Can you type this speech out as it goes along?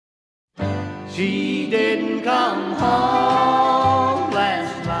She didn't come home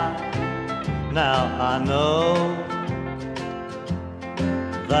last night. Now I know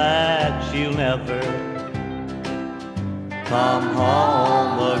that she'll never come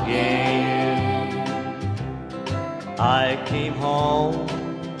home again. I came home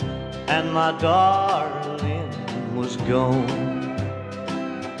and my darling was gone.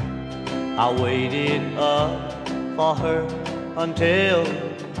 I waited up for her until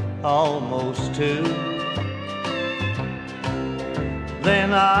almost 2.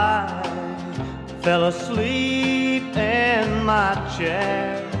 Then I fell asleep in my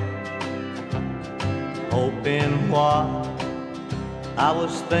chair, hoping what I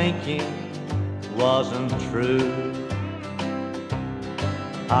was thinking wasn't true.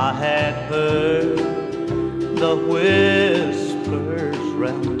 I had heard the whispers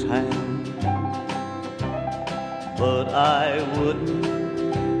round town, but I wouldn't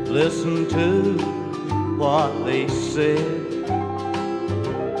listen to what they said.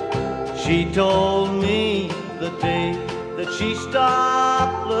 She told me the day that she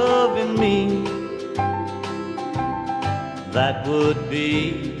stopped loving me, that would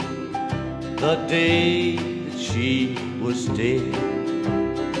be the day that she was dead.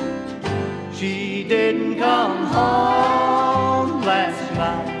 She didn't come home last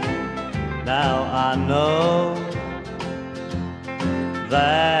night. Now I know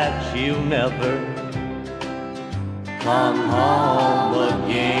that she'll never come home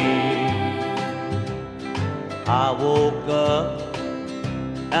again. I woke up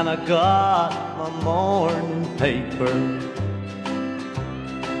and I got my morning paper.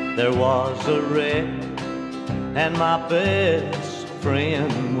 There was a wreck and my best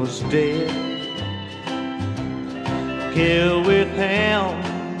friend was dead. Killed with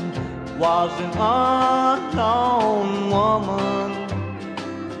him was an unknown woman.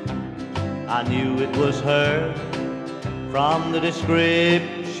 I knew it was her from the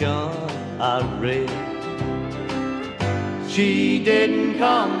description I read. She didn't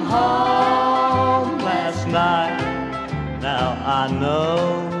come home last night. Now I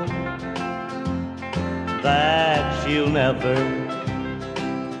know that she'll never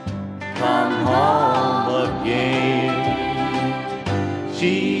come home again.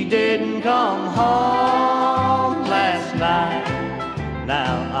 She didn't come home last night.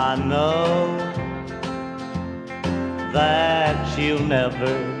 Now I know that she'll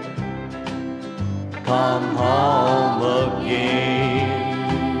never come home again.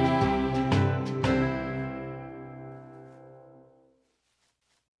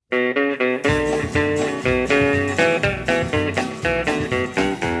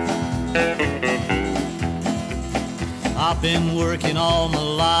 I've been working all my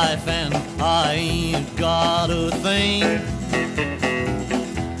life and I ain't got a thing.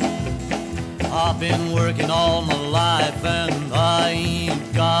 I've been working all my life and I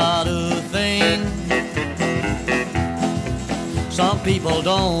ain't got a thing. Some people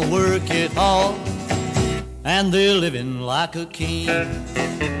don't work at all and they're living like a king.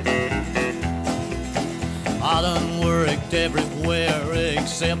 I done worked everywhere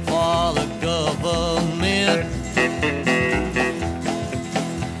except for the government.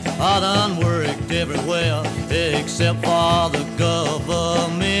 I done worked everywhere except for the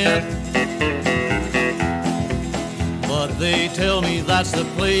government. But they tell me that's the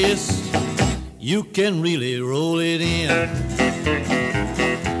place you can really roll it in.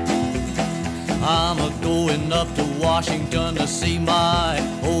 I'm a-going up to Washington to see my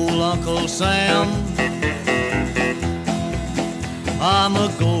old Uncle Sam. I'm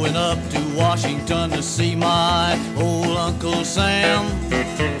a-going up to Washington to see my old Uncle Sam.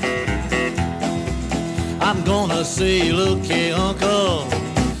 I'm gonna say, look here, Uncle,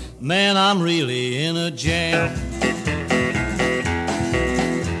 man, I'm really in a jam.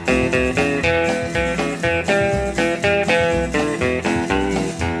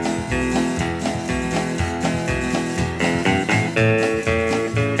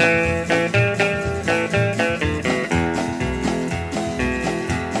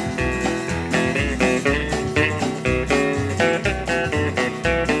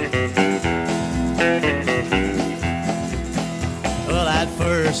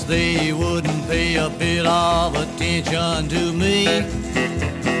 They wouldn't pay a bit of attention to me.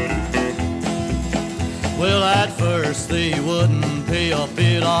 Well, at first they wouldn't pay a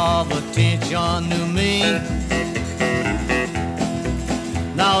bit of attention to me.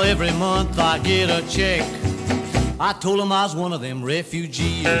 Now every month I get a check. I told them I was one of them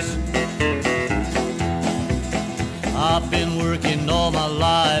refugees. I've been working all my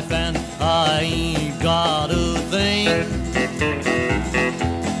life and I ain't got a thing.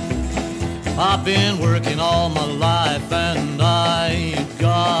 I've been working all my life and I ain't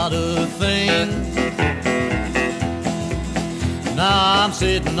got a thing. Now I'm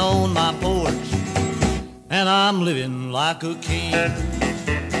sitting on my porch and I'm living like a king.